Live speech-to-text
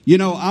You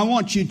know, I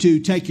want you to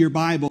take your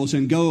Bibles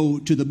and go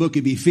to the book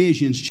of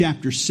Ephesians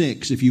chapter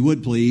 6, if you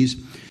would please.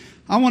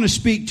 I want to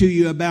speak to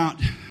you about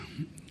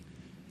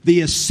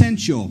the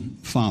essential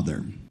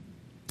father.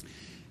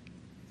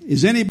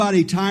 Is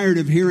anybody tired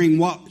of hearing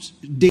what's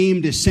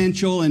deemed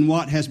essential and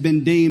what has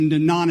been deemed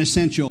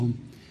non-essential?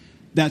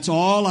 That's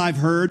all I've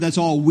heard. That's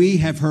all we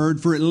have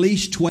heard for at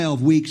least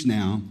 12 weeks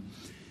now.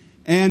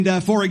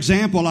 And for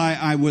example,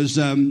 I was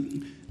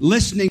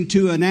listening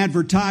to an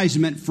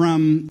advertisement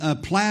from a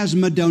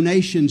plasma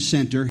donation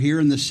center here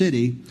in the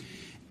city.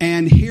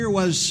 And here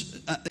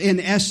was, in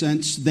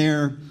essence,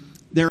 their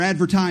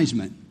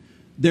advertisement.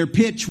 Their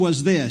pitch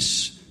was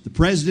this: the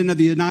President of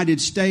the United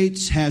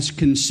States has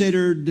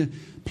considered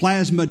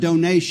plasma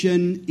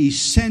donation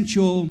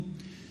essential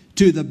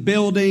to the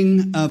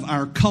building of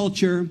our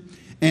culture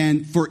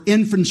and for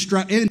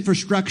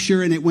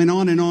infrastructure, and it went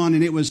on,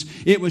 and it was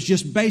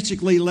just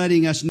basically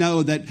letting us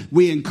know that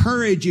we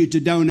encourage you to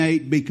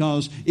donate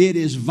because it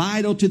is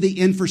vital to the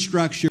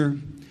infrastructure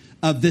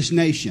of this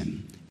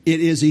nation. It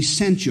is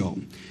essential.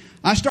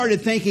 I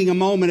started thinking a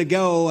moment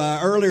ago,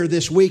 earlier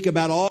this week, and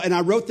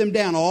I wrote them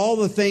down, all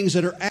the things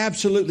that are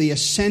absolutely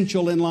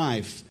essential in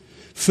life: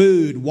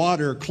 food,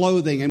 water,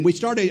 clothing, and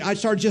I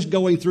started just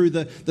going through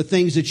the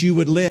things that you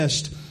would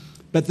list.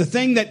 But the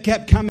thing that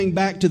kept coming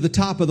back to the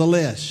top of the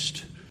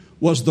list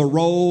was the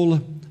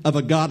role of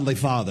a godly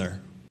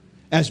father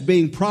as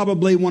being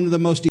probably one of the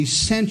most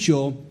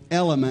essential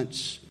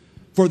elements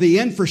for the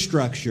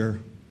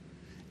infrastructure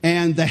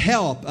and the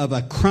help of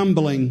a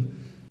crumbling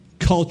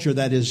culture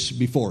that is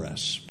before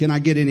us. Can I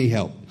get any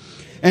help?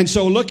 And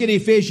so look at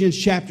Ephesians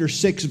chapter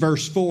 6,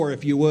 verse 4,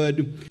 if you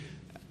would.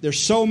 There's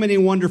so many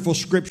wonderful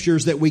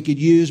scriptures that we could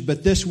use,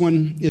 but this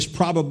one is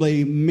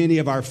probably many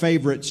of our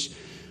favorites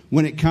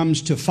when it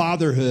comes to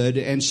fatherhood.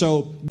 And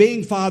so,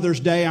 being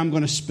Father's Day, I'm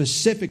going to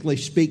specifically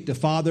speak to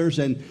fathers.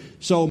 And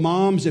so,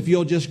 moms, if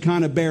you'll just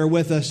kind of bear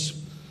with us,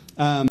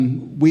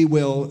 we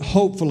will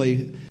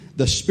hopefully,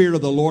 the Spirit of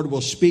the Lord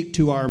will speak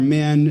to our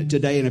men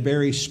today in a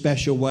very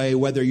special way.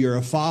 Whether you're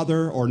a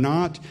father or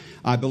not,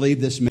 I believe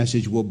this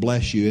message will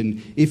bless you.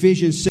 And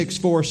Ephesians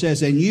 6:4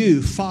 says, "And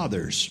you,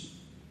 fathers,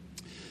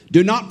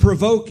 do not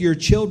provoke your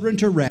children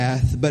to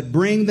wrath, but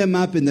bring them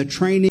up in the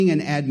training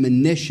and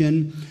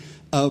admonition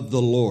of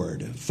the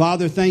Lord."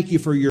 Father, thank you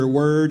for your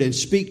word, and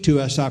speak to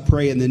us, I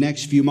pray, in the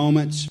next few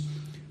moments.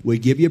 We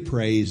give you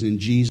praise in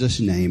Jesus'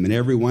 name. And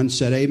everyone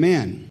said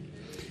amen.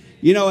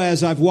 You know,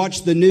 as I've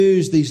watched the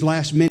news these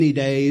last many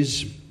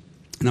days,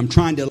 and I'm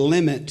trying to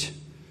limit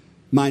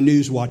my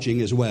news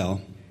watching as well,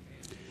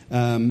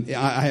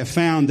 I have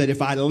found that if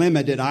I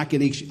limit it, I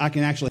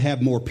can actually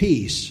have more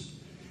peace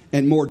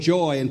and more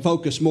joy and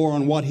focus more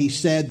on what he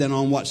said than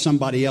on what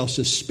somebody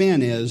else's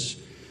spin is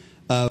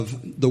of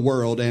the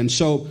world. And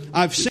so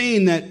I've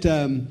seen that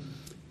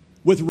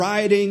with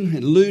rioting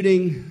and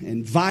looting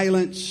and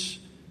violence,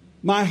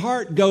 my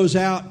heart goes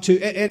out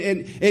to,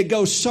 and it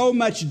goes so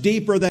much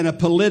deeper than a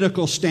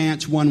political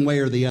stance one way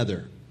or the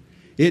other.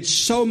 It's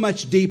so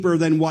much deeper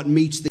than what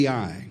meets the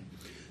eye.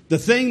 The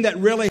thing that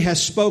really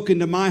has spoken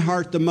to my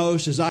heart the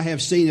most is I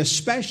have seen,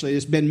 especially,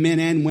 it's been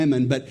men and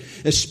women, but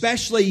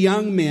especially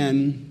young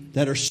men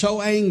that are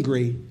so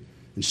angry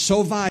and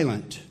so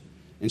violent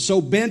and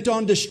so bent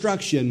on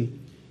destruction.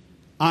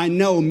 I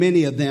know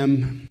many of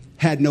them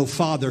had no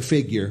father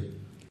figure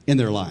in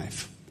their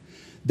life.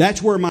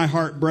 That's where my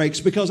heart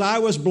breaks, because I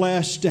was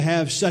blessed to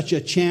have such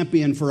a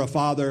champion for a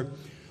father.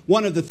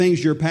 One of the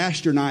things your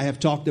pastor and I have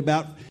talked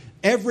about,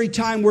 every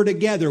time we're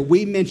together,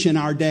 we mention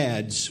our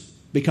dads,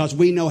 because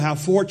we know how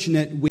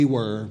fortunate we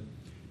were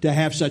to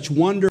have such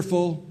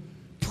wonderful,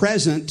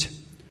 present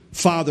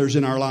fathers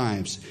in our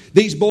lives.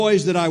 These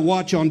boys that I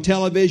watch on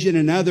television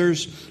and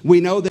others, we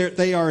know that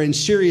they are in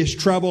serious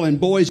trouble, and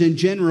boys in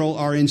general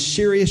are in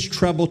serious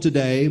trouble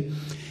today.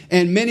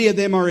 And many of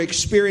them are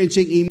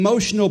experiencing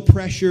emotional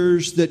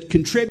pressures that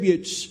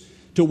contributes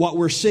to what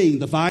we're seeing: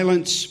 the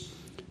violence,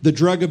 the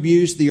drug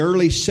abuse, the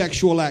early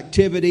sexual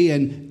activity,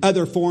 and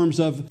other forms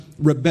of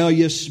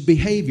rebellious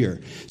behavior.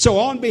 So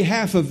on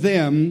behalf of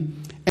them,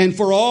 and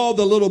for all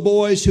the little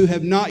boys who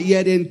have not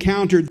yet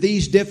encountered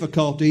these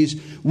difficulties,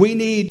 we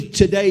need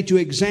today to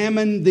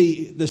examine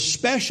the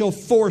special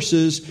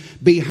forces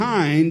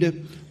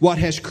behind what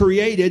has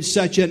created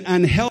such an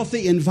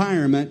unhealthy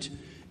environment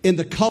in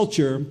the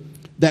culture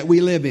that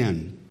we live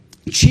in.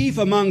 Chief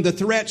among the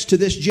threats to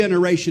this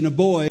generation of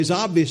boys,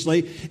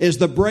 obviously, is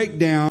the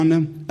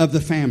breakdown of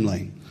the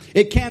family.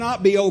 It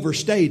cannot be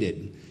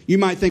overstated. You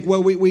might think,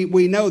 well,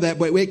 we know that,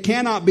 but it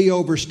cannot be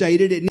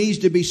overstated. It needs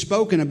to be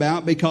spoken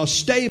about, because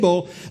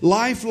stable,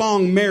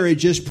 lifelong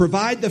marriages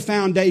provide the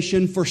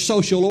foundation for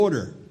social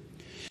order.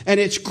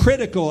 And it's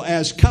critical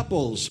as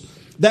couples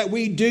that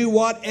we do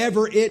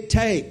whatever it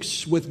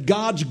takes with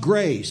God's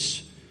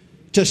grace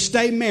to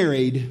stay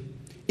married,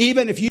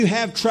 even if you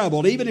have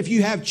trouble, even if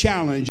you have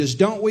challenges,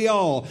 don't we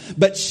all?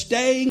 But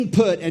staying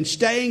put and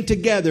staying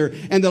together,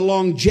 and the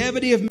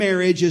longevity of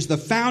marriage is the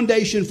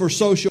foundation for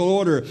social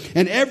order.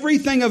 And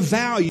everything of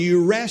value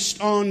rests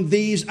on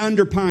these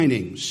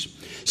underpinnings.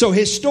 So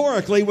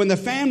historically, when the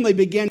family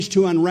begins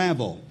to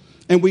unravel,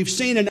 and we've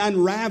seen an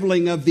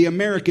unraveling of the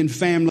American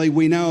family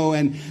we know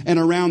and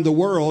around the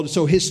world.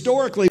 So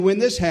historically, when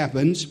this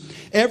happens,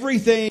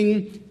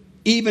 everything,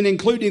 even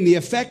including the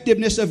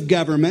effectiveness of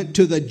government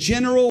to the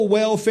general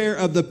welfare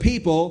of the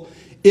people,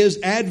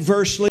 is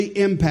adversely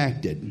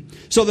impacted.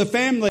 So the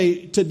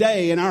family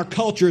today in our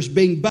culture is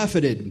being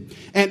buffeted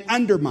and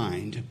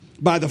undermined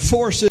by the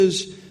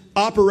forces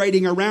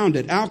operating around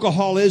it.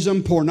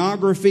 Alcoholism,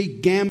 pornography,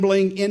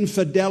 gambling,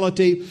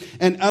 infidelity,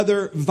 and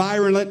other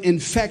virulent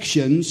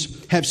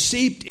infections have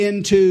seeped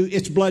into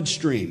its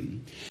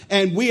bloodstream.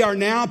 And we are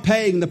now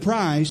paying the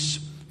price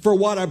for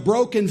what a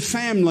broken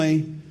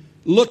family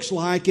looks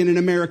like in an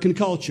American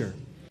culture.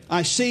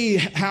 I see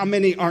how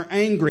many are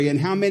angry and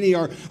how many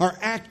are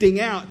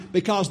acting out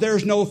because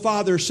there's no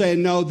father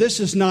saying, no, this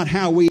is not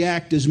how we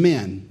act as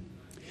men.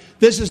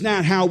 This is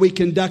not how we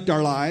conduct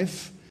our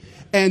life.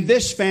 And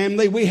this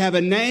family, we have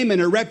a name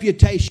and a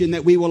reputation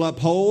that we will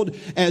uphold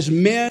as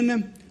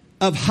men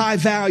of high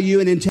value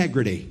and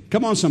integrity.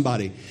 Come on,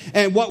 somebody.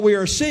 And what we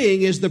are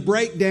seeing is the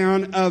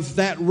breakdown of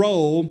that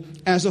role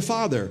as a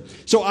father.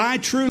 So I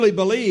truly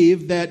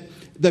believe that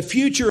the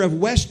future of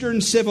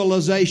Western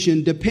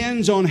civilization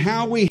depends on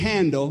how we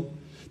handle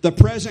the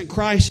present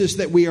crisis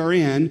that we are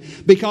in,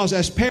 because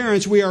as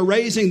parents, we are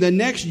raising the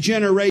next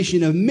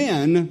generation of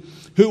men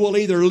who will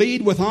either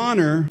lead with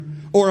honor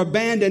or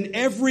abandon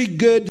every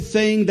good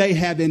thing they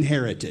have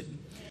inherited.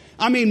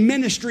 I mean,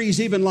 ministries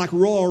even like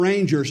Royal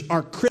Rangers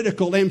are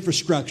critical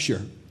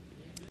infrastructure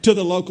to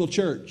the local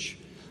church.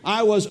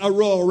 I was a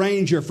Royal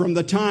Ranger from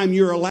the time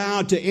you're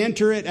allowed to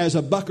enter it as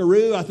a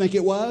buckaroo, I think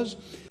it was.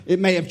 It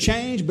may have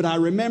changed, but I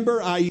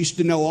remember I used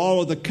to know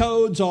all of the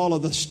codes, all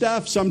of the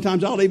stuff.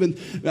 Sometimes I'll even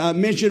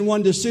mention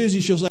one to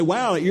Susie. She'll say,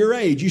 wow, at your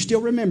age, you still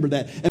remember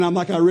that. And I'm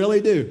like, I really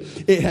do.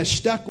 It has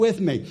stuck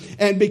with me.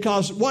 And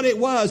because what it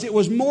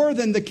was more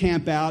than the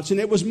campouts,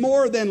 and it was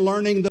more than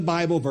learning the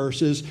Bible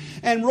verses.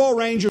 And Royal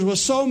Rangers was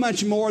so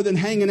much more than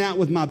hanging out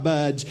with my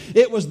buds.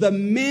 It was the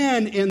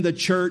men in the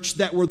church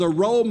that were the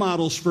role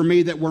models for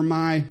me, that were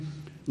my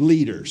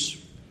leaders.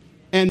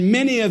 And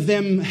many of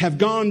them have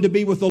gone to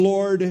be with the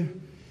Lord.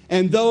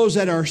 And those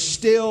that are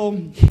still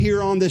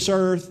here on this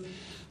earth,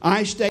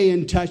 I stay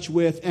in touch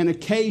with, and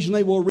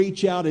occasionally will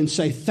reach out and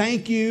say,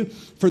 thank you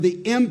for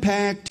the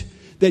impact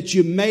that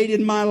you made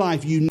in my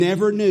life. You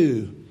never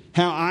knew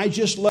how I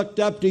just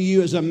looked up to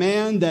you as a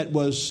man that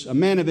was a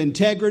man of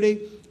integrity,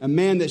 a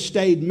man that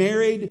stayed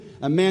married,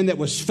 a man that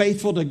was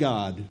faithful to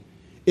God.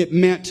 It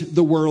meant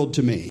the world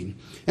to me.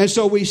 And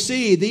so we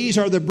see these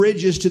are the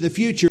bridges to the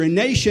future. In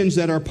nations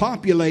that are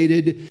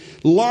populated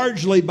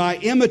largely by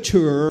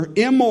immature,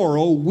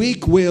 immoral,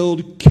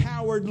 weak-willed,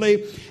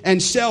 cowardly,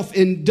 and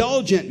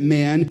self-indulgent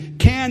men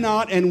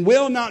cannot and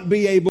will not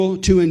be able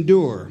to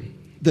endure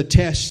the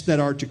tests that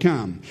are to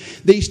come.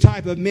 These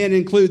type of men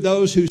include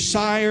those who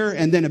sire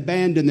and then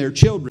abandon their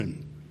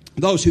children,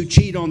 those who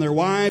cheat on their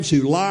wives,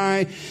 who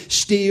lie,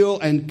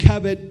 steal, and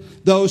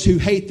covet, those who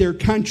hate their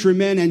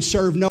countrymen and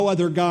serve no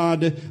other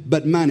God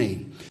but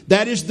money.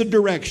 That is the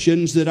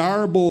directions that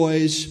our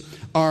boys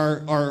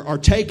are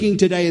taking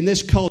today in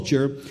this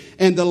culture,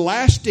 and the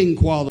lasting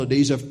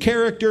qualities of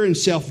character and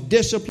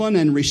self-discipline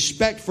and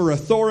respect for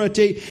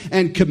authority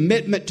and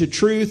commitment to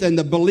truth and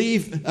the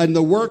belief and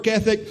the work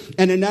ethic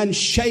and an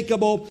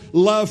unshakable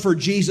love for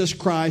Jesus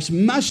Christ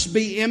must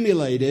be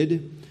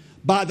emulated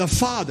by the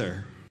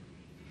Father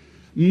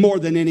more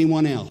than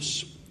anyone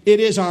else. It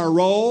is our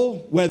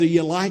role, whether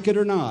you like it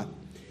or not.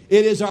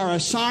 It is our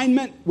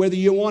assignment, whether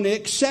you want to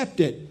accept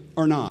it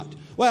or not.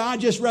 Well,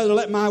 I'd just rather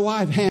let my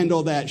wife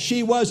handle that.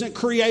 She wasn't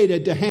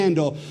created to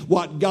handle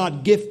what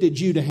God gifted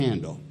you to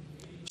handle.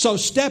 So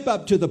step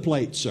up to the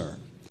plate, sir,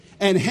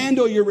 and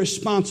handle your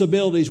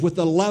responsibilities with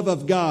the love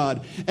of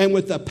God and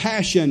with the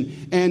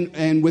passion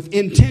and with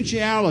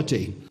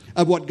intentionality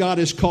of what God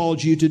has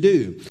called you to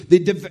do.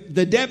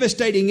 The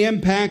devastating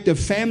impact of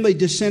family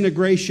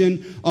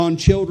disintegration on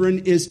children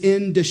is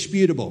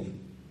indisputable.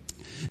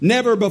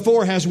 Never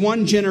before has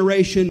one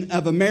generation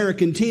of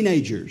American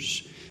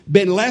teenagers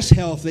been less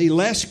healthy,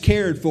 less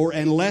cared for,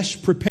 and less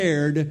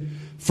prepared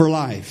for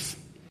life.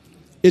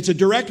 It's a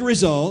direct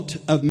result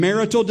of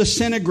marital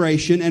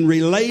disintegration and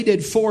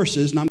related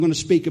forces, and I'm going to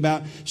speak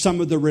about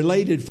some of the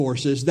related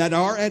forces that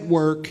are at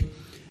work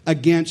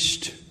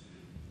against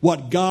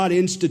what God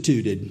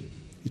instituted.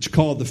 It's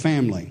called the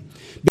family.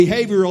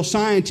 Behavioral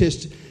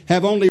scientists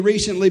have only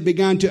recently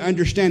begun to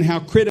understand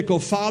how critical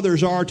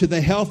fathers are to the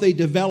healthy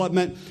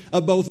development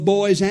of both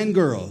boys and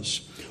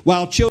girls.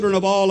 While children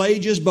of all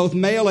ages, both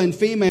male and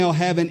female,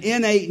 have an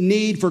innate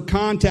need for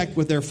contact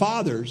with their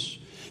fathers.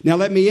 Now,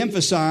 let me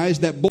emphasize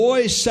that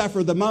boys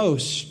suffer the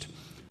most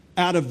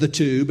out of the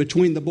two,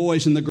 between the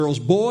boys and the girls.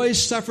 Boys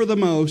suffer the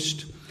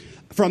most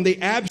from the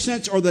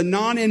absence or the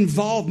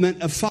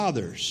non-involvement of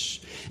fathers.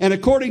 And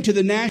according to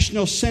the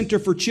National Center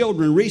for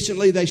Children,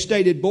 recently they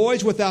stated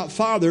boys without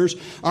fathers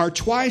are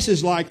twice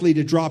as likely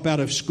to drop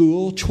out of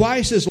school,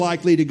 twice as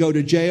likely to go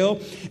to jail,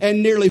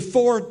 and nearly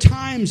 4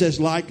 times as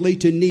likely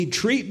to need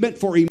treatment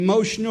for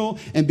emotional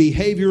and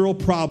behavioral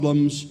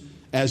problems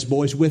as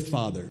boys with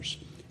fathers.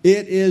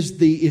 It is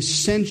the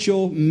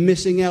essential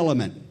missing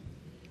element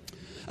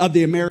of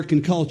the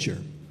American culture.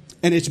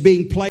 And it's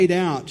being played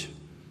out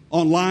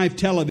on live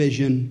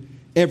television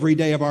every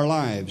day of our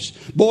lives.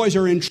 Boys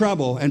are in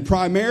trouble, and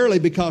primarily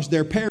because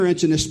their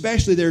parents, and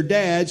especially their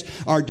dads,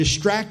 are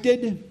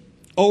distracted,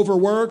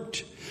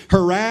 overworked,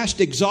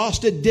 harassed,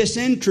 exhausted,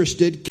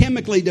 disinterested,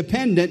 chemically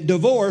dependent,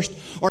 divorced,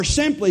 or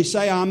simply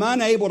say, I'm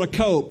unable to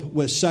cope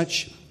with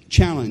such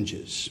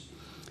challenges.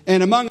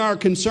 And among our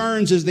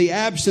concerns is the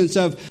absence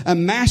of a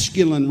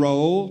masculine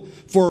role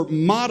for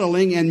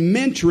modeling and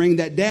mentoring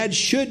that dads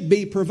should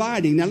be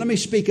providing. Now let me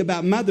speak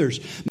about mothers.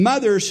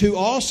 Mothers who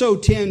also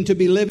tend to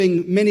be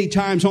living many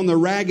times on the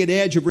ragged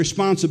edge of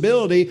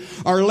responsibility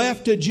are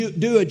left to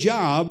do a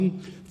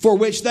job for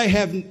which they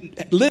have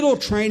little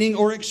training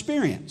or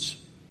experience.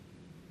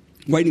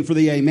 Waiting for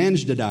the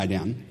amens to die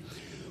down.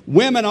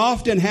 Women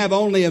often have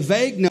only a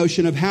vague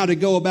notion of how to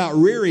go about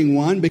rearing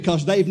one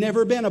because they've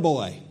never been a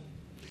boy.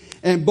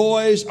 And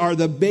boys are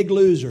the big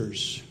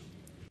losers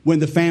when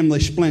the family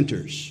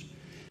splinters.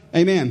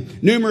 Amen.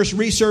 Numerous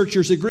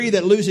researchers agree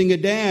that losing a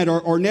dad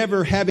or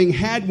never having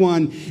had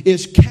one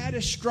is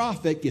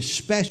catastrophic,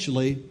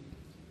 especially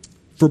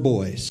for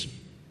boys.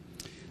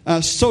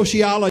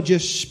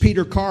 Sociologist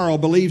Peter Carl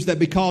believes that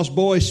because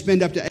boys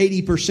spend up to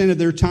 80% of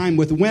their time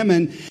with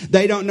women,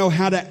 they don't know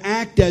how to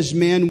act as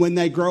men when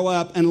they grow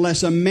up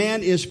unless a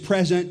man is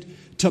present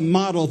to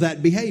model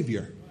that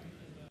behavior.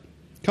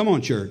 Come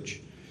on, church.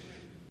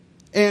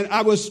 And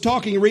I was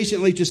talking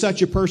recently to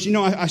such a person. You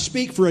know, I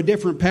speak for a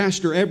different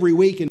pastor every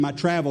week in my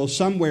travels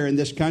somewhere in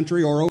this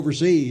country or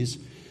overseas.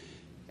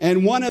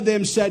 And one of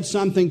them said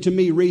something to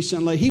me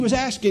recently. He was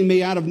asking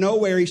me out of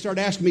nowhere. He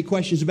started asking me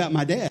questions about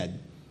my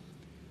dad.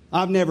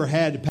 I've never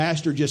had a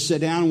pastor just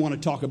sit down and want to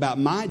talk about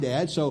my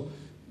dad. So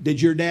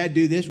did your dad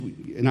do this?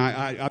 And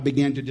I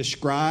began to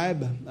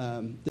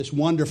describe this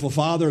wonderful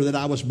father that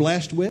I was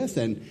blessed with.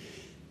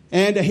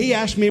 And he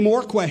asked me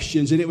more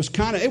questions, and it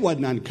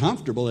wasn't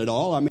uncomfortable at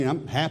all. I mean,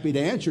 I'm happy to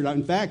answer it.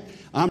 In fact,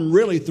 I'm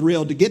really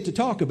thrilled to get to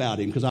talk about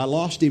him because I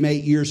lost him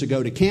 8 years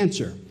ago to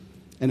cancer.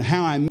 And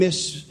how I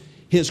miss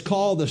his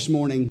call this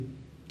morning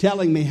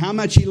telling me how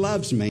much he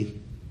loves me,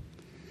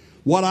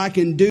 what I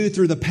can do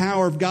through the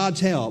power of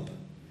God's help,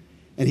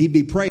 and he'd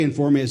be praying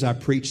for me as I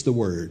preach the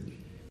word.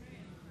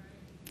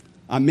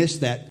 I miss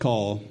that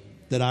call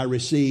that I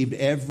received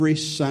every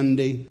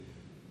Sunday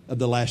of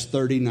the last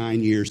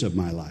 39 years of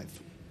my life.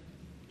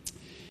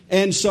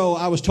 And so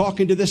I was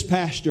talking to this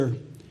pastor.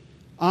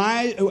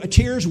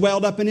 Tears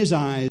welled up in his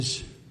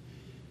eyes.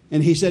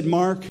 And he said,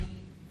 Mark,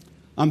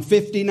 I'm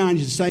 59.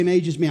 He's the same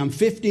age as me. I'm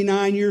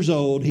 59 years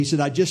old. He said,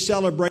 I just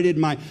celebrated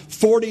my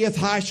 40th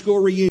high school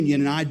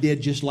reunion, and I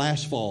did just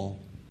last fall.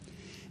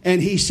 And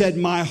he said,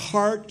 my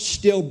heart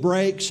still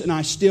breaks and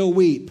I still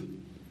weep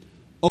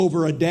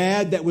over a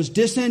dad that was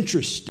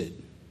disinterested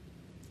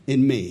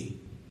in me.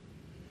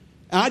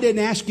 I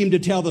didn't ask him to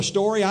tell the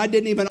story. I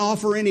didn't even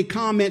offer any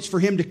comments for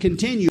him to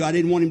continue. I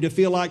didn't want him to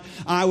feel like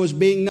I was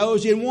being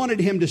nosy and wanted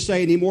him to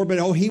say anymore,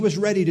 but he was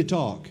ready to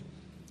talk.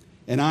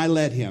 And I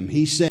let him.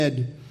 He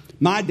said,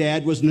 my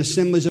dad was an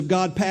Assemblies of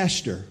God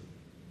pastor.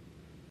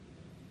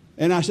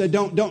 And I said,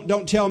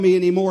 don't tell me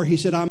anymore. He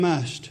said, I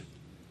must.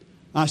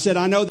 I said,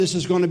 I know this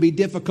is going to be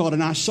difficult.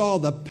 And I saw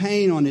the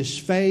pain on his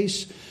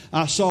face.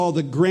 I saw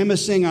the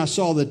grimacing. I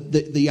saw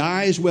the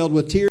eyes welled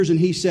with tears. And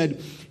he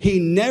said, he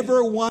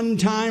never one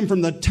time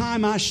from the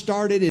time I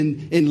started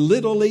in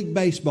Little League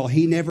Baseball,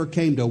 he never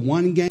came to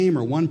one game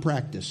or one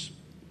practice.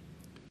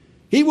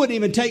 He wouldn't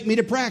even take me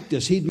to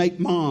practice. He'd make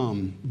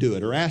mom do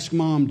it or ask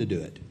mom to do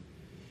it.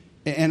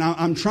 And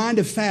I'm trying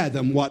to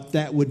fathom what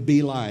that would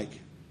be like,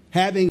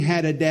 having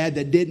had a dad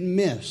that didn't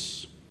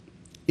miss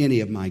any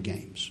of my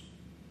games.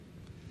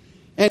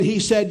 And he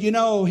said,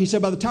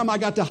 by the time I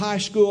got to high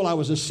school, I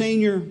was a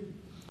senior.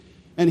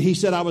 And he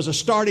said, I was a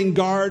starting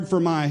guard for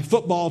my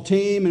football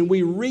team, and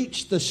we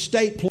reached the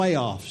state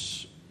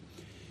playoffs.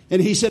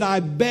 And he said, I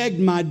begged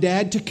my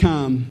dad to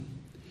come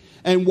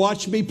and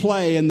watch me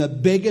play in the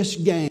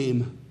biggest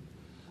game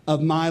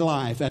of my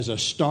life as a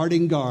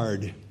starting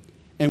guard.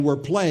 And we're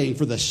playing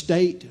for the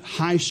state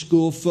high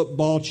school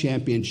football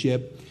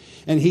championship.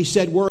 And he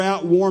said, we're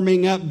out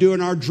warming up,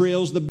 doing our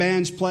drills. The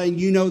band's playing.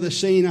 You know the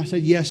scene. I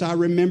said, yes, I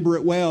remember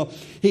it well.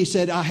 He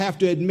said, I have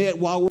to admit,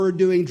 while we're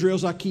doing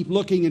drills, I keep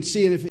looking and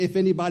seeing if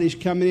anybody's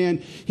coming in.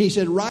 He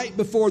said, right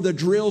before the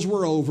drills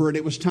were over and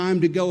it was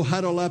time to go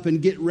huddle up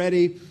and get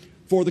ready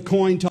for the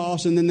coin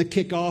toss and then the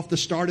kickoff, the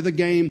start of the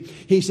game,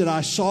 he said,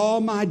 I saw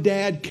my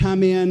dad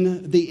come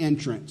in the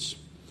entrance.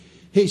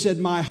 He said,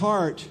 my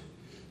heart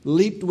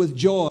leaped with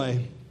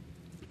joy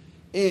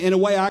in a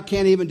way I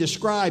can't even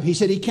describe. He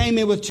said he came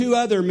in with two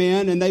other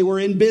men, and they were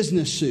in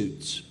business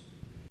suits.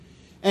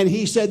 And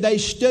he said they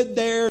stood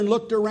there and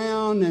looked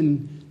around,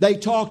 and they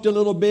talked a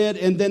little bit,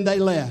 and then they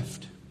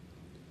left.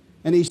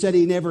 And he said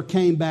he never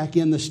came back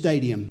in the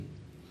stadium.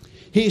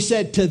 He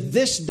said to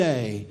this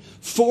day,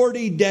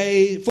 40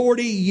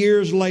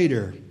 years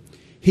later,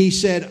 He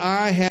said,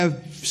 I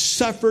have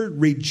suffered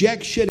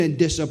rejection and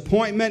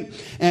disappointment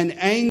and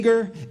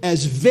anger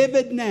as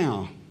vivid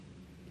now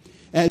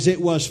as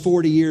it was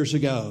 40 years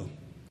ago.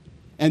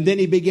 And then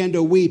he began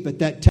to weep at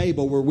that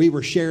table where we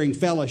were sharing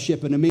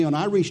fellowship and a meal. And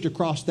I reached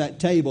across that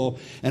table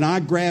and I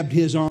grabbed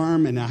his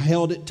arm and I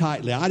held it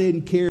tightly. I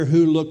didn't care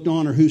who looked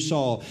on or who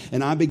saw.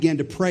 And I began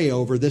to pray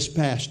over this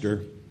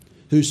pastor,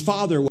 whose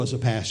father was a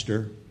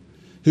pastor,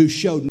 who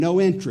showed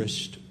no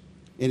interest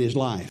in his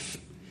life.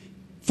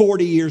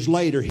 40 years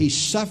later, he's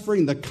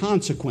suffering the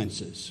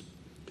consequences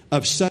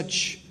of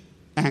such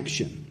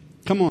action.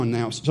 Come on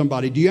now,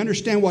 somebody. Do you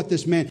understand what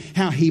this meant?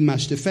 How he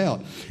must have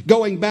felt.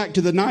 Going back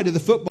to the night of the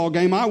football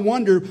game, I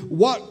wonder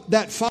what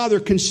that father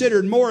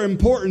considered more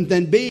important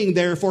than being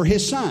there for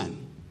his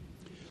son.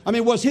 I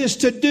mean, was his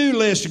to-do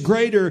list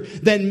greater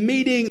than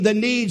meeting the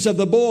needs of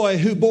the boy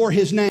who bore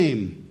his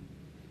name?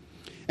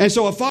 And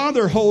so a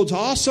father holds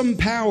awesome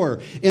power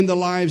in the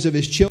lives of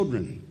his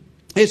children.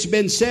 It's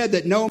been said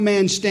that no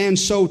man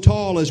stands so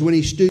tall as when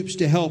he stoops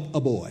to help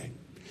a boy.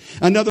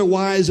 Another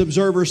wise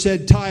observer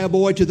said, tie a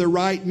boy to the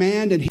right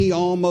man and he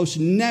almost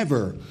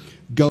never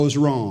goes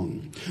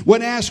wrong.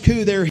 When asked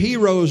who their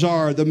heroes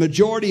are, the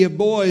majority of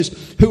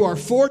boys who are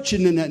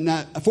fortunate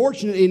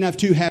enough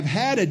to have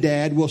had a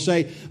dad will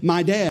say,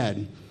 my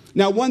dad.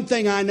 Now, one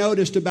thing I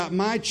noticed about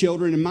my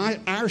children and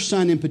our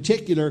son in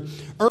particular,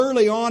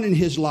 early on in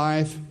his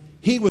life,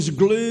 he was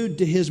glued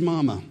to his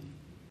mama.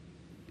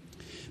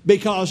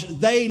 Because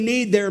they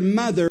need their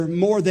mother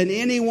more than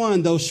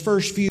anyone those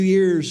first few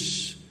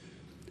years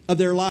of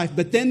their life.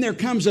 But then there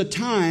comes a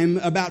time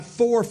about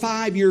 4 or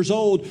 5 years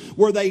old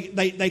where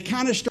they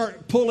kind of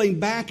start pulling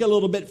back a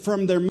little bit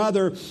from their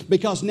mother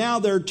because now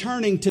they're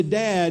turning to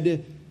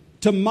dad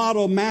to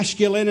model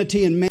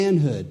masculinity and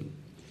manhood.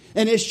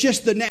 And it's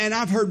just and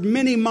I've heard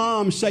many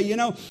moms say, you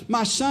know,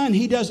 my son,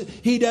 he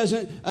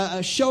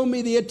doesn't show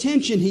me the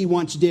attention he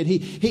once did.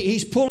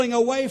 He's pulling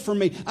away from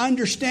me.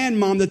 Understand,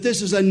 Mom, that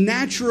this is a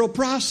natural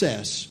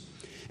process.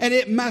 And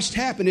it must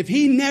happen. If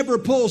he never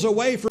pulls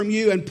away from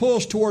you and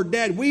pulls toward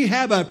dad, we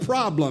have a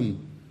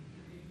problem.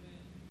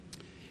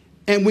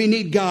 And we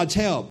need God's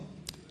help.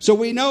 So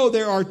we know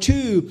there are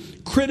two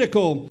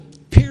critical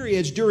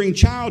periods during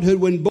childhood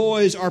when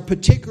boys are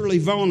particularly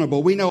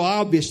vulnerable. We know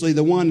obviously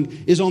the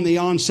one is on the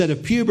onset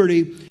of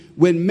puberty,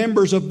 when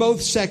members of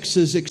both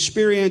sexes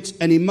experience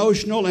an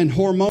emotional and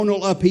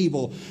hormonal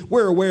upheaval.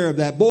 We're aware of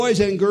that. Boys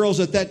and girls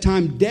at that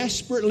time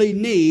desperately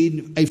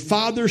need a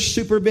father's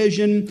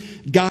supervision,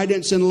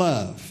 guidance, and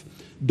love.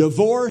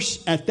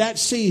 Divorce at that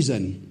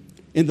season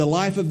in the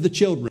life of the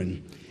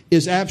children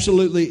is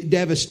absolutely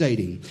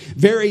devastating.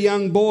 Very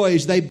young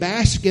boys, they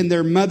bask in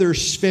their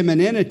mother's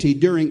femininity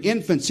during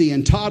infancy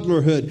and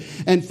toddlerhood.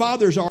 And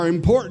fathers are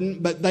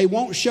important, but they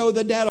won't show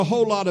the dad a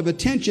whole lot of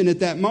attention at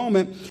that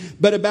moment.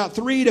 But about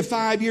 3 to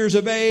 5 years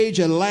of age,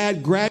 a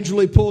lad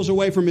gradually pulls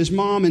away from his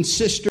mom and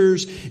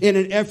sisters in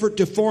an effort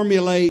to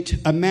formulate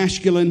a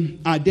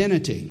masculine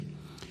identity.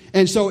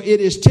 And so it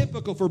is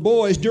typical for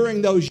boys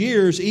during those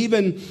years,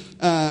 even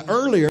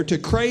earlier, to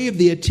crave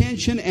the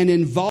attention and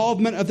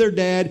involvement of their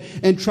dad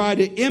and try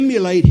to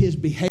emulate his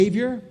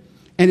behavior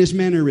and his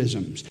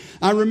mannerisms.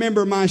 I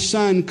remember my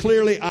son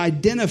clearly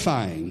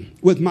identifying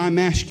with my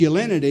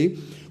masculinity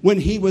when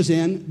he was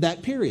in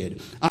that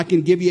period. I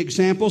can give you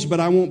examples, but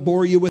I won't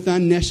bore you with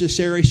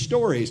unnecessary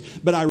stories.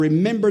 But I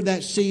remember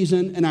that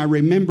season, and I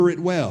remember it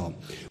well.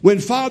 When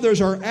fathers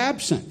are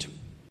absent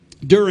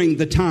during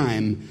the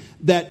time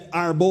that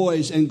our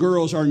boys and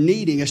girls are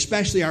needing,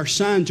 especially our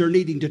sons are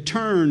needing to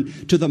turn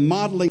to the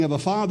modeling of a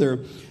father.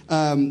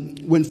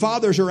 When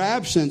fathers are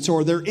absent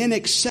or they're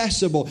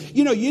inaccessible,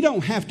 you know, you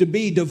don't have to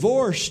be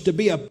divorced to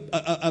be a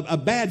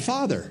bad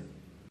father.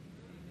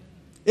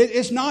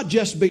 It's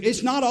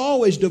not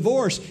always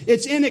divorce.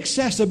 It's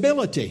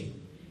inaccessibility.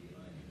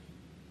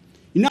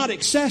 You're not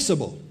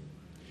accessible.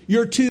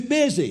 You're too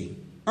busy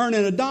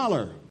earning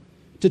 $1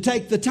 to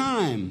take the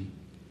time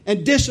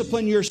and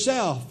discipline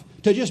yourself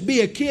to just be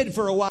a kid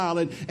for a while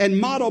and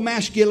model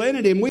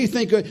masculinity. And we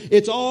think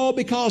it's all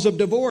because of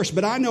divorce.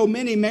 But I know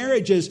many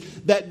marriages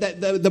that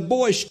the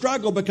boys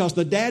struggle because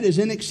the dad is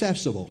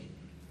inaccessible.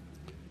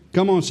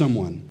 Come on,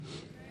 someone.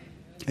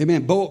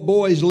 Amen.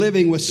 Boys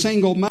living with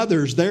single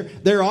mothers,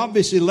 they're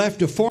obviously left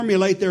to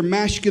formulate their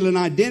masculine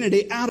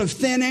identity out of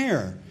thin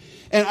air.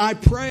 And I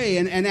pray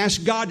and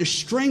ask God to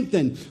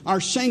strengthen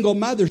our single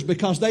mothers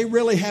because they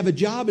really have a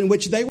job in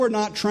which they were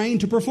not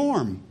trained to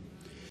perform.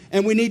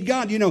 And we need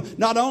God. You know,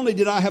 not only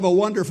did I have a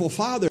wonderful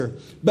father,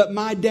 but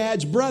my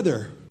dad's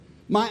brother,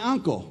 my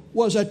uncle,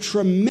 was a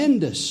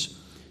tremendous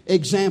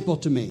example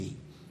to me.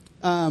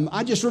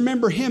 I just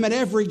remember him at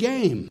every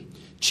game,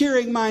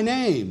 cheering my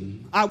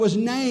name. I was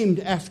named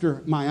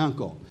after my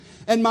uncle.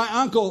 And my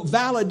uncle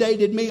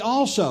validated me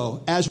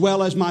also, as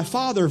well as my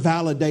father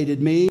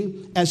validated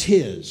me as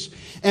his.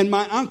 And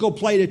my uncle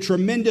played a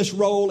tremendous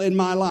role in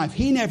my life.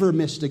 He never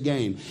missed a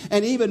game.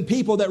 And even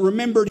people that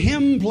remembered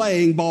him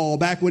playing ball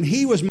back when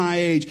he was my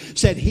age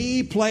said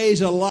he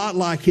plays a lot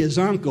like his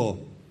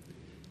uncle.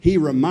 He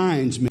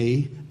reminds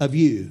me of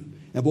you.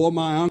 And boy,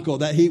 my uncle,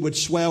 that he would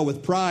swell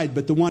with pride,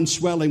 but the one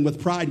swelling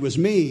with pride was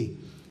me,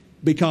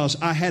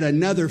 because I had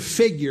another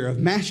figure of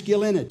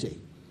masculinity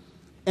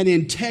and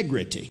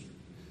integrity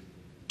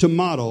to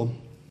model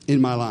in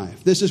my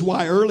life. This is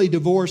why early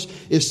divorce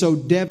is so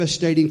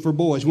devastating for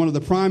boys. One of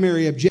the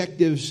primary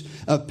objectives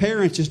of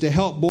parents is to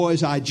help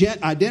boys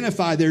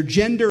identify their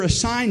gender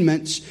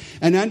assignments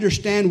and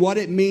understand what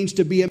it means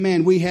to be a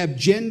man. We have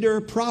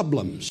gender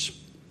problems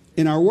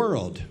in our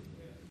world.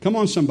 Come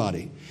on,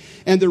 somebody.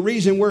 And the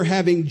reason we're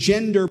having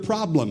gender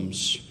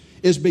problems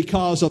is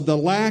because of the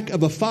lack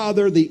of a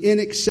father, the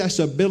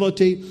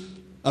inaccessibility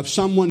of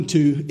someone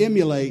to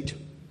emulate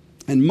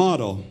and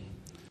model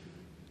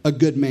a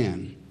good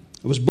man.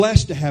 I was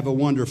blessed to have a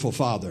wonderful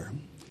father.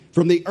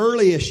 From the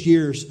earliest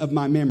years of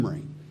my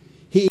memory,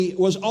 he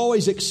was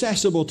always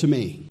accessible to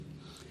me.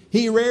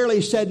 He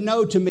rarely said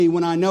no to me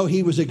when I know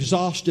he was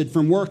exhausted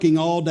from working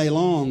all day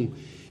long.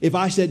 If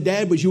I said,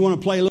 Dad, would you want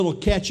to play a little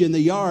catch in the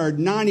yard?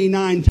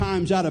 99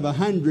 times out of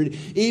 100,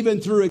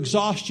 even through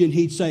exhaustion,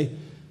 he'd say,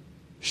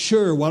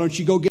 sure, why don't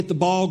you go get the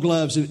ball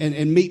gloves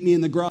and meet me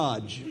in the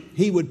garage?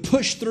 He would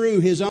push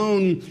through his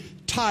own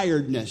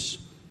tiredness.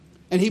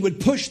 And he would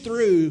push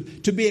through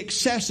to be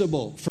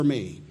accessible for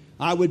me.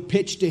 I would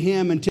pitch to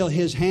him until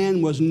his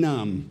hand was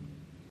numb.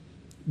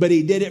 But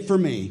he did it for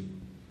me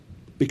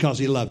because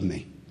he loved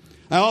me.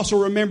 I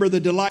also remember the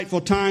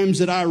delightful times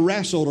that I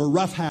wrestled or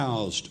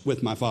roughhoused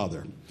with my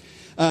father.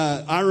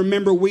 I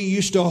remember we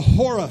used to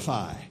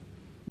horrify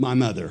my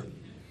mother.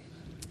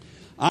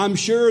 I'm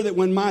sure that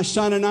when my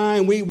son and I,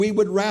 we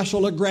would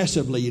wrestle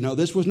aggressively. You know,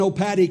 this was no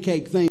patty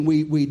cake thing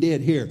we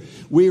did here.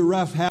 We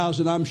roughhoused,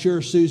 and I'm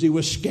sure Susie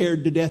was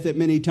scared to death at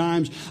many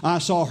times. I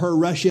saw her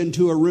rush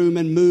into a room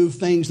and move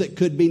things that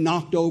could be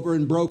knocked over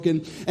and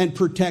broken and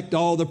protect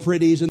all the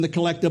pretties and the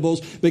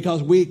collectibles,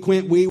 because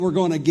we were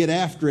going to get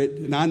after it.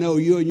 And I know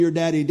you and your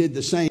daddy did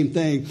the same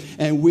thing.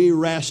 And we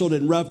wrestled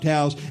and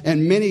roughhoused.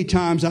 And many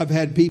times I've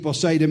had people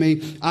say to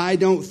me, I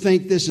don't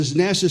think this is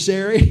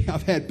necessary.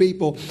 I've had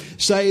people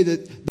say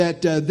that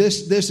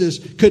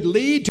this could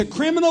lead to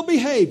criminal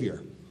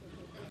behavior.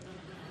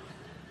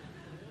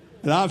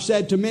 And I've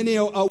said to many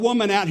a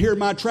woman out here in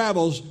my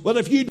travels, well,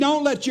 if you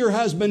don't let your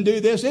husband do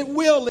this, it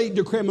will lead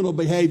to criminal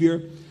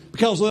behavior,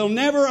 because they'll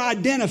never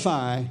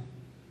identify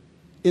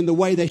in the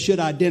way they should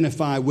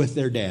identify with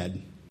their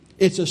dad.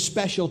 It's a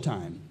special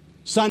time.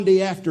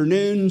 Sunday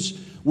afternoons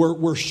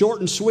were short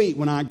and sweet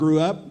when I grew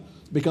up,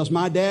 because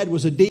my dad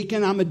was a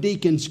deacon. I'm a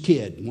deacon's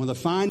kid, one of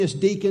the finest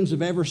deacons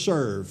I've ever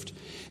served.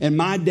 And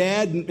my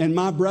dad and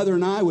my brother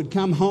and I would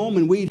come home,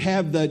 and we'd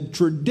have the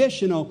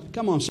traditional,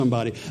 come on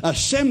somebody,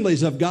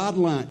 Assemblies of God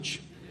lunch.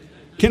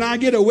 Can I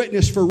get a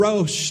witness for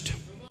roast?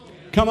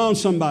 Come on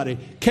somebody.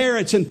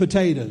 Carrots and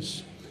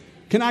potatoes.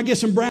 Can I get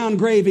some brown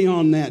gravy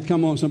on that?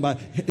 Come on somebody.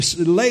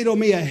 Ladle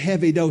me a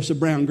heavy dose of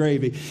brown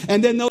gravy.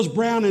 And then those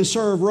brown and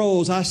serve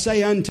rolls, I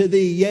say unto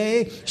thee,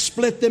 yea,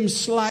 split them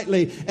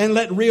slightly, and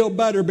let real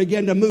butter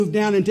begin to move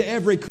down into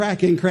every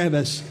crack and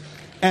crevice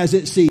as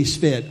it sees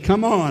fit.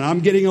 Come on, I'm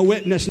getting a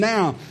witness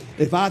now.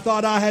 If I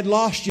thought I had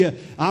lost you,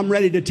 I'm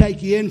ready to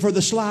take you in for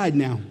the slide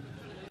now.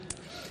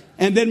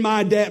 And then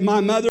my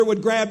mother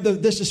would grab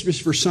this is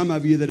just for some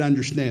of you that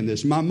understand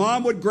this. My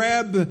mom would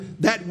grab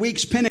that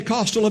week's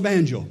Pentecostal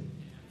evangel.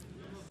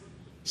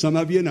 Some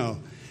of you know.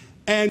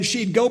 And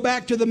she'd go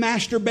back to the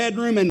master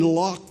bedroom and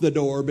lock the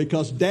door,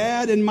 because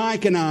Dad and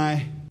Mike and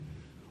I,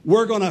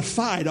 we're going to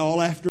fight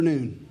all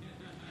afternoon.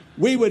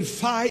 We would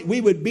fight.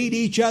 We would beat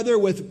each other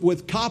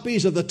with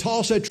copies of the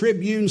Tulsa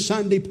Tribune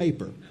Sunday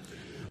paper.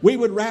 We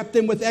would wrap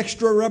them with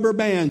extra rubber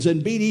bands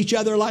and beat each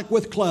other like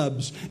with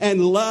clubs,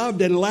 and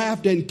loved and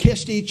laughed and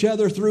kissed each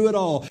other through it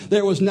all.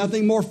 There was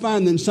nothing more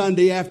fun than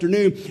Sunday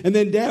afternoon. And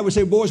then Dad would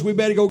say, boys, we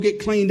better go get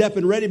cleaned up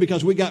and ready,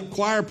 because we got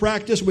choir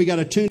practice, we got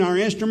to tune our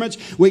instruments,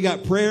 we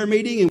got prayer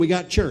meeting, and we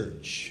got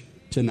church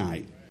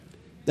tonight.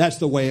 That's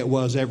the way it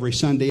was every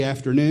Sunday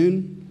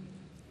afternoon.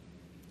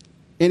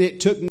 And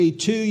it took me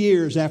 2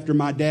 years after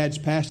my dad's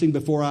passing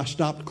before I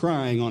stopped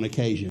crying on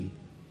occasion.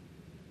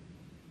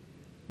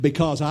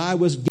 Because I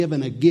was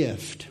given a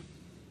gift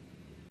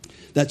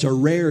that's a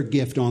rare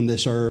gift on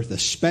this earth,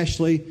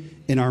 especially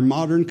in our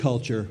modern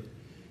culture.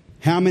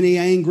 How many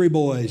angry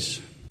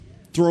boys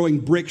throwing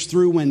bricks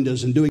through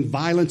windows and doing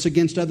violence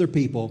against other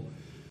people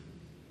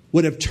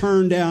would have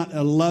turned out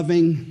a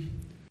loving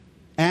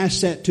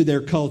asset to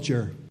their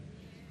culture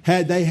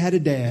had they had a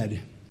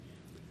dad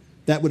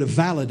that would have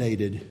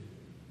validated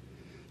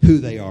who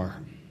they are.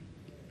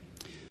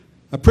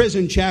 A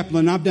prison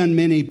chaplain, I've done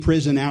many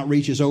prison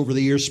outreaches over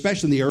the years,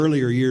 especially in the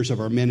earlier years of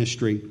our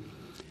ministry.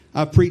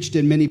 I've preached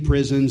in many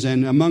prisons,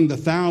 and among the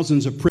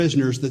thousands of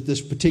prisoners that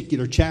this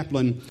particular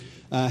chaplain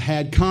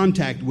had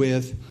contact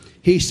with,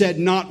 he said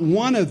not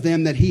one of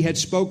them that he had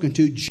spoken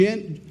to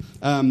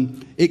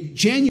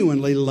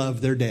genuinely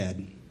loved their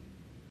dad.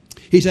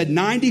 He said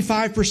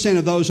 95%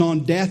 of those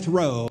on death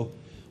row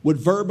would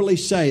verbally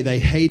say they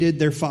hated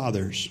their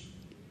fathers.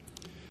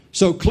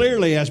 So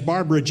clearly, as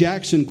Barbara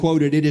Jackson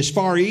quoted, it is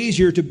far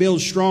easier to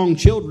build strong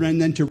children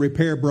than to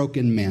repair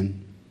broken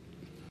men.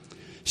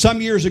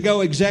 Some years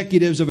ago,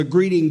 executives of a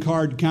greeting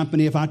card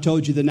company, if I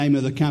told you the name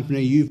of the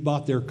company, you've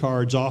bought their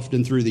cards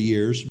often through the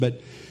years,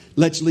 but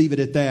let's leave it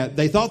at that.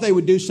 They thought they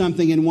would do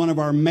something in one of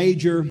our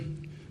major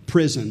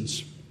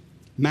prisons,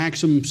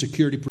 maximum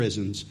security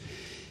prisons.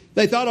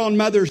 They thought on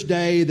Mother's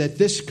Day that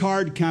this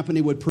card company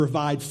would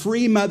provide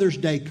free Mother's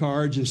Day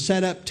cards and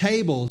set up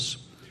tables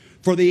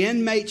for the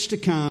inmates to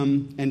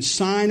come and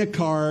sign a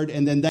card,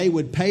 and then they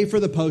would pay for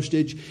the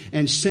postage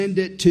and send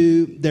it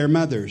to their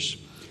mothers.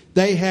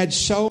 They had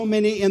so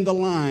many in the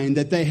line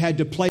that they had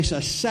to place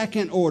a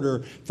second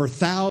order for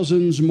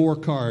thousands more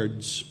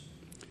cards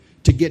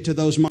to get to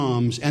those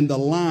moms, and the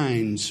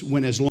lines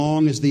went as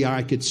long as the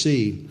eye could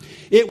see.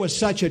 It was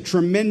such a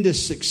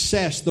tremendous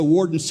success, the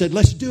warden said,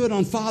 let's do it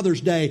on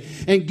Father's Day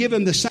and give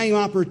them the same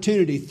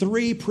opportunity.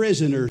 3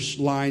 prisoners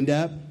lined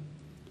up,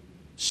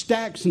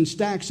 stacks and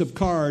stacks of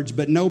cards,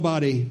 but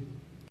nobody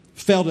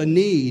felt a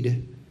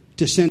need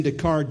to send a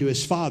card to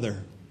his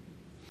father.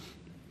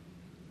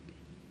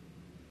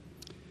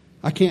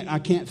 I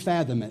can't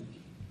fathom it,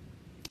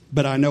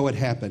 but I know it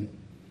happened.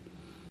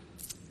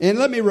 And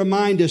let me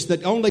remind us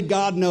that only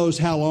God knows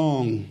how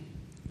long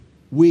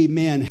we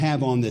men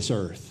have on this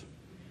earth.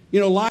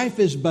 You know, life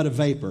is but a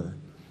vapor.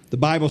 The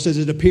Bible says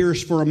it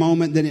appears for a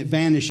moment, then it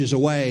vanishes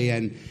away.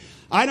 And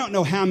I don't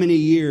know how many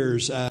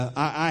years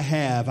I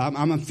have.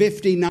 I'm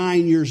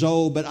 59 years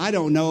old, but I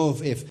don't know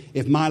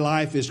if my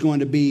life is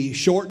going to be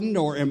shortened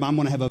or if I'm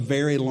going to have a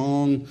very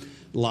long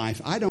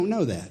life. I don't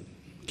know that.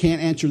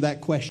 Can't answer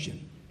that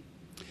question.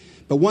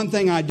 But one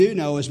thing I do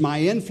know is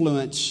my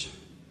influence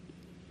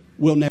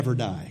will never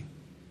die.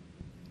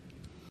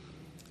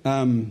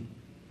 I've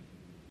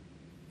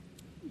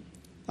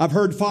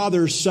heard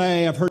fathers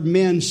say, I've heard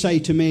men say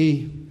to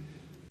me,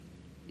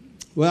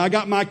 well, I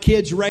got my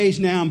kids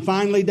raised now, I'm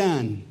finally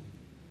done.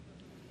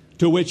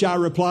 To which I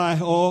reply,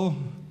 oh,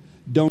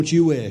 don't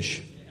you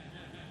wish.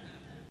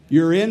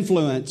 Your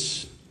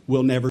influence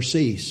will never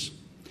cease.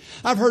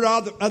 I've heard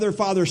other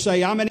fathers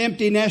say, I'm an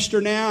empty nester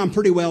now. I'm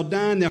pretty well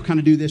done. They'll kind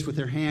of do this with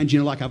their hands,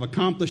 like I've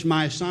accomplished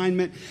my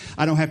assignment.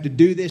 I don't have to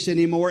do this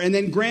anymore. And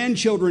then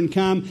grandchildren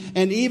come,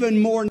 and even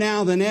more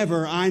now than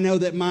ever, I know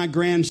that my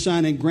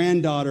grandson and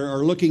granddaughter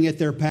are looking at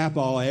their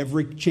papa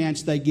every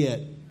chance they get.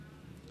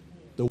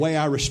 The way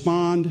I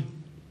respond,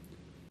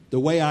 the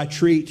way I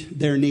treat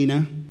their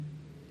Nina,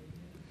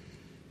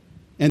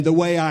 and the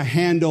way I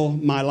handle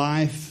my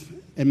life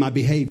and my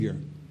behavior.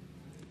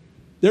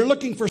 They're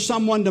looking for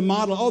someone to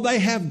model. Oh, they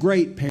have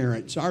great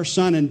parents. Our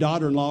son and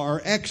daughter-in-law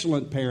are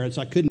excellent parents.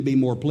 I couldn't be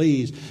more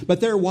pleased.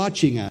 But they're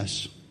watching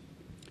us,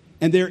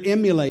 and they're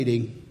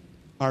emulating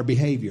our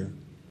behavior.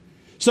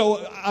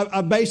 So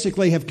I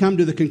basically have come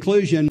to the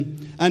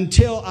conclusion,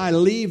 until I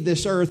leave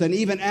this earth, and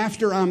even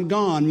after I'm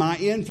gone, my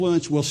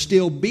influence will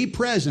still be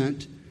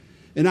present,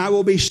 and I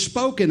will be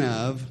spoken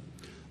of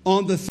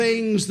on the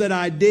things that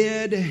I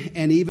did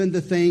and even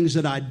the things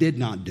that I did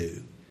not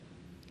do.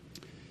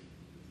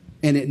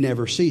 And it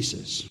never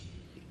ceases.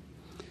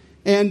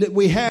 And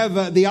we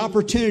have the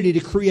opportunity to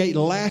create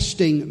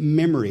lasting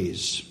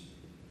memories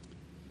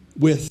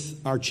with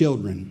our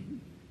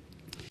children.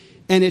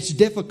 And it's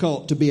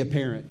difficult to be a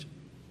parent.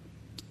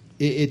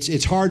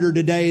 It's harder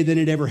today than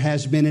it ever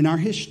has been in our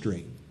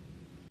history.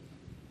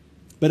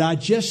 But I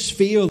just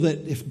feel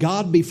that if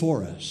God be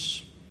for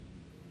us,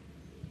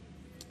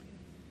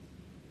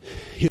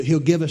 He'll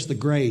give us the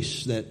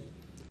grace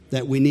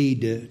that we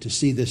need to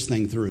see this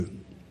thing through.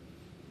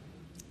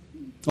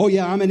 Oh,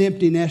 yeah, I'm an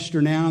empty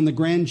nester now, and the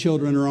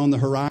grandchildren are on the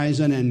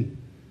horizon, and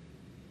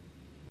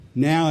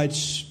now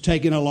it's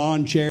taking a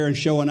lawn chair and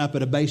showing up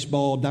at a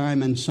baseball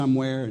diamond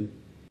somewhere and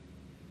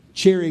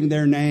cheering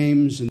their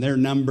names and their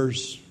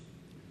numbers.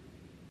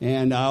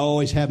 And I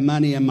always have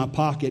money in my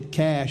pocket,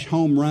 cash.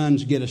 Home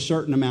runs get a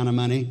certain amount of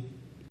money.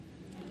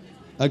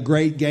 A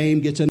great game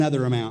gets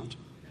another amount.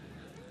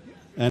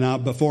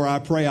 And before I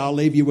pray, I'll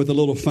leave you with a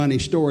little funny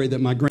story that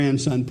my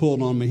grandson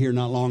pulled on me here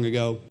not long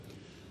ago.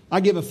 I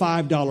give a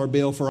 $5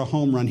 bill for a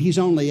home run. He's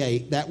only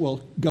 8. That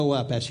will go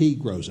up as he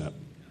grows up.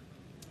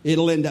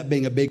 It'll end up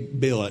being a big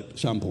bill at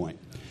some point.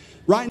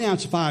 Right now,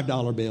 it's a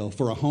 $5 bill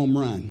for a home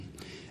run.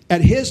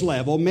 At his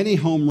level, many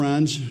home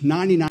runs,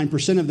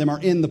 99% of them are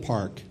in the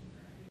park.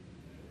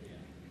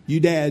 You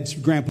dads,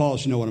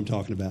 grandpas, you know what I'm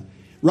talking about.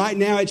 Right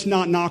now, it's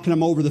not knocking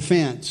them over the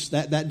fence.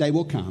 That day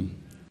will come.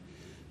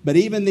 But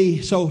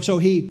even so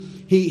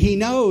he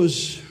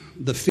knows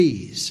the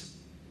fees,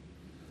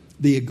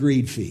 the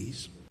agreed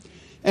fees.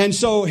 And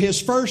so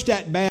his first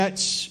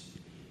at-bats,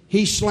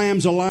 he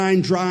slams a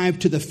line drive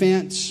to the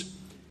fence,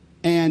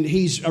 and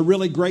he's a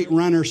really great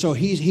runner, so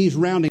he's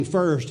rounding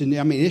first. And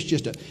I mean,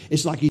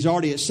 it's like he's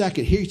already at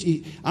second.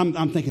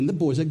 I'm thinking, the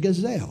boy's a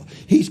gazelle.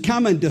 He's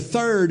coming to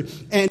third,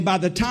 and by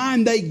the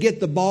time they get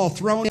the ball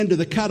thrown into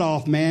the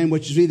cutoff man,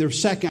 which is either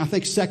second, I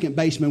think second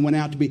baseman went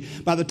out to be.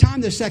 By the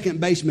time the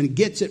second baseman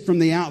gets it from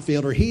the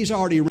outfielder, he's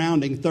already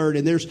rounding third,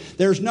 and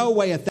there's no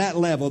way at that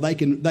level they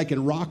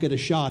can rocket a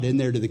shot in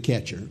there to the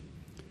catcher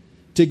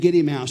to get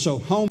him out. So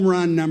home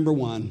run number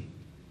 1.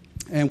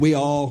 And we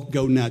all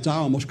go nuts. I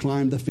almost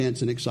climbed the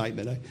fence in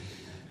excitement.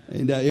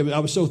 I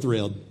was so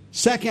thrilled.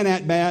 Second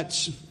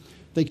at-bats,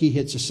 I think he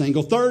hits a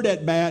single. Third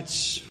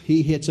at-bats,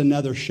 he hits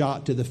another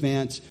shot to the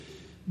fence,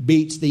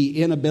 beats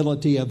the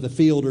inability of the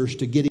fielders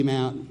to get him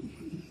out,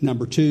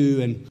 number 2.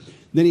 And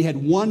then he had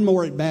one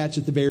more at-bats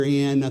at the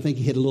very end. I think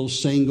he hit a little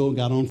single,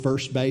 got on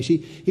first base.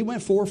 He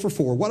went 4 for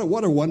 4.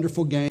 What a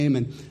wonderful game.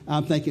 And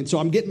I'm thinking, so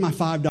I'm getting my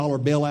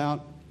 $5 bill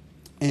out.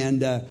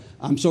 And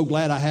I'm so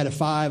glad I had a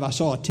 5. I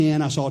saw a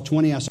 10. I saw a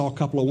 20. I saw a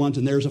couple of ones.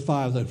 And there's a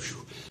 5. I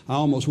thought, I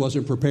almost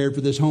wasn't prepared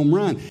for this home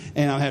run.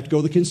 And I have to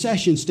go to the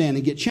concession stand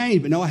and get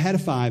changed. But no, I had a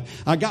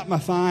 5. I got my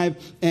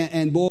 5.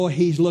 And boy,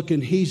 he's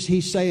looking,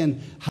 he's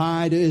saying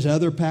hi to his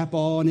other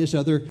papa and his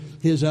other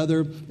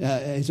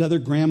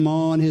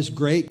grandma, and his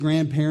great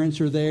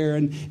grandparents are there,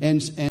 and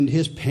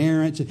his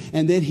parents.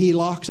 And then he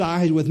locks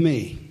eyes with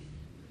me.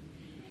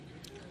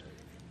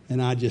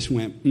 And I just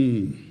went,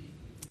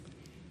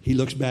 He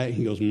looks back,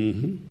 he goes,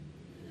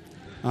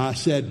 I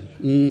said,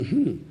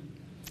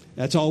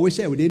 That's all we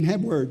said. We didn't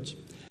have words.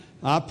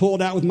 I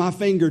pulled out with my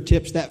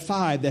fingertips that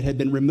 5 that had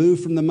been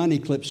removed from the money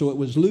clip so it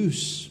was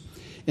loose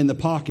in the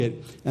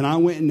pocket. And I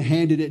went and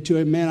handed it to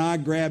him. Man, I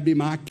grabbed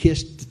him. I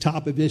kissed the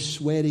top of his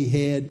sweaty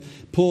head,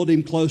 pulled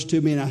him close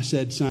to me, and I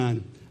said,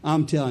 son,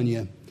 I'm telling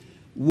you,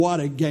 what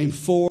a game.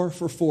 4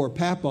 for 4.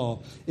 Papa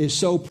is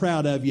so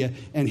proud of you.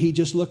 And he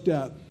just looked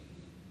up.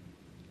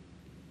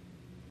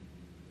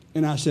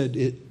 And I said,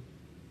 is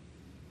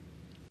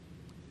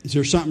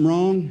there something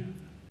wrong?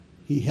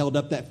 He held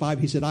up that 5.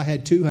 He said, I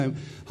had 2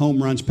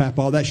 home runs,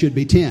 Papa. That should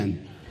be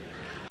 10.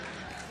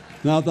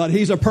 And I thought,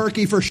 he's a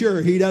perky for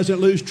sure. He doesn't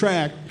lose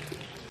track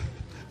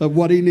of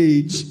what he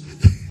needs.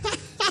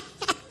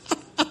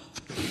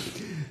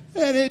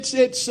 And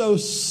it's so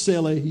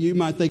silly. You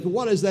might think,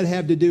 what does that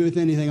have to do with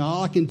anything?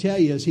 All I can tell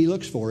you is he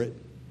looks for it.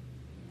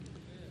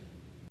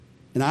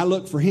 And I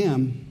look for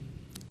him.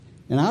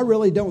 And I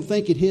really don't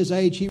think at his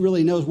age he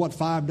really knows what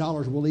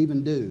 $5 will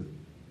even do.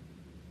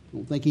 I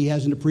don't think he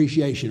has an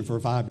appreciation for a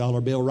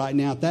 $5 bill right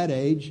now at that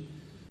age.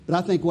 But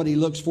I think what he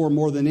looks for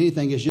more than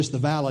anything is just the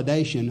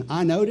validation.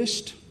 I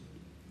noticed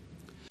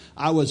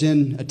I was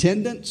in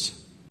attendance,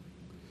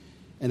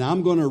 and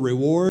I'm going to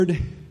reward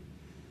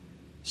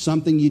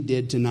something you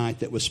did tonight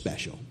that was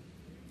special.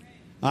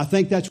 I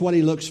think that's what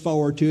he looks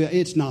forward to.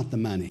 It's not the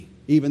money,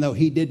 even though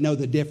he did know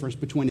the difference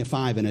between a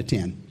 5 and a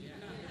 10.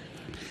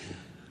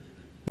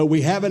 But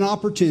we have an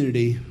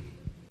opportunity,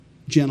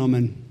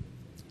 gentlemen.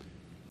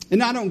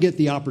 And I don't get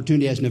the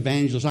opportunity as an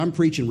evangelist. I'm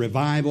preaching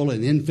revival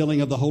and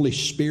infilling of the Holy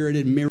Spirit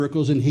and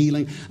miracles and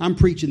healing. I'm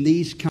preaching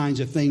these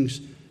kinds of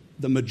things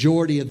the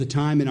majority of the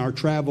time in our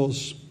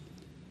travels.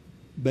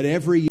 But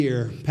every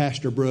year,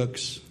 Pastor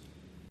Brooks,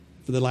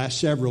 for the last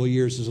several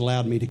years, has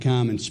allowed me to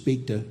come and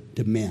speak to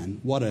men.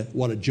 What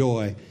a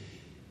joy.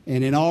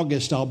 And in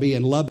August, I'll be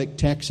in Lubbock,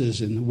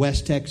 Texas, in the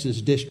West Texas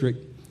District,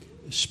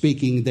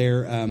 speaking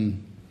their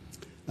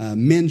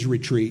men's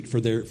retreat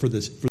for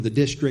the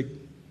district.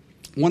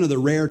 One of the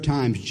rare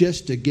times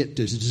just to get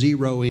to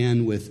zero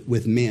in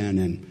with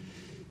men,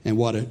 and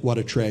what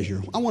a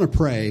treasure. I want to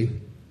pray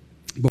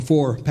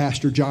before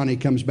Pastor Johnny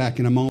comes back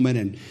in a moment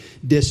and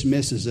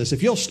dismisses us.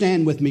 If you'll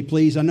stand with me,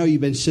 please. I know you've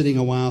been sitting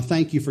a while.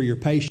 Thank you for your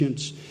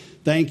patience.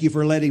 Thank you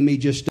for letting me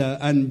just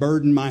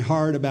unburden my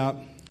heart about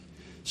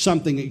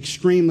something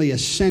extremely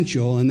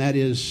essential, and that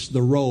is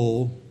the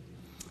role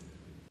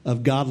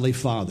of godly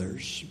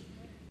fathers.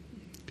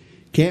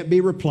 Can't be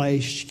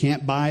replaced. You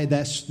can't buy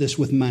this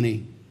with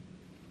money.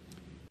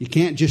 You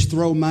can't just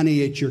throw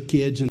money at your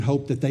kids and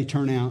hope that they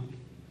turn out.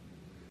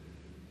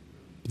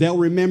 They'll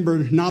remember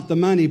not the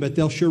money, but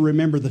they'll sure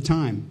remember the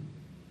time.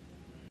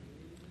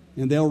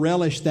 And they'll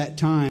relish that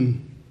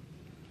time.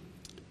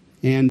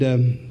 And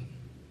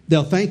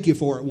they'll thank you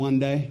for it one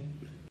day.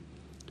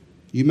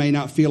 You may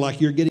not feel like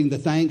you're getting the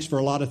thanks for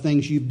a lot of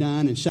things you've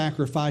done and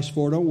sacrificed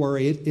for. Don't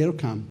worry, it'll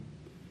come.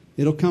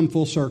 It'll come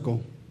full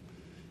circle.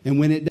 And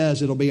when it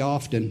does, it'll be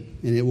often,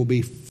 and it will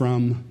be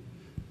from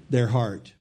their heart.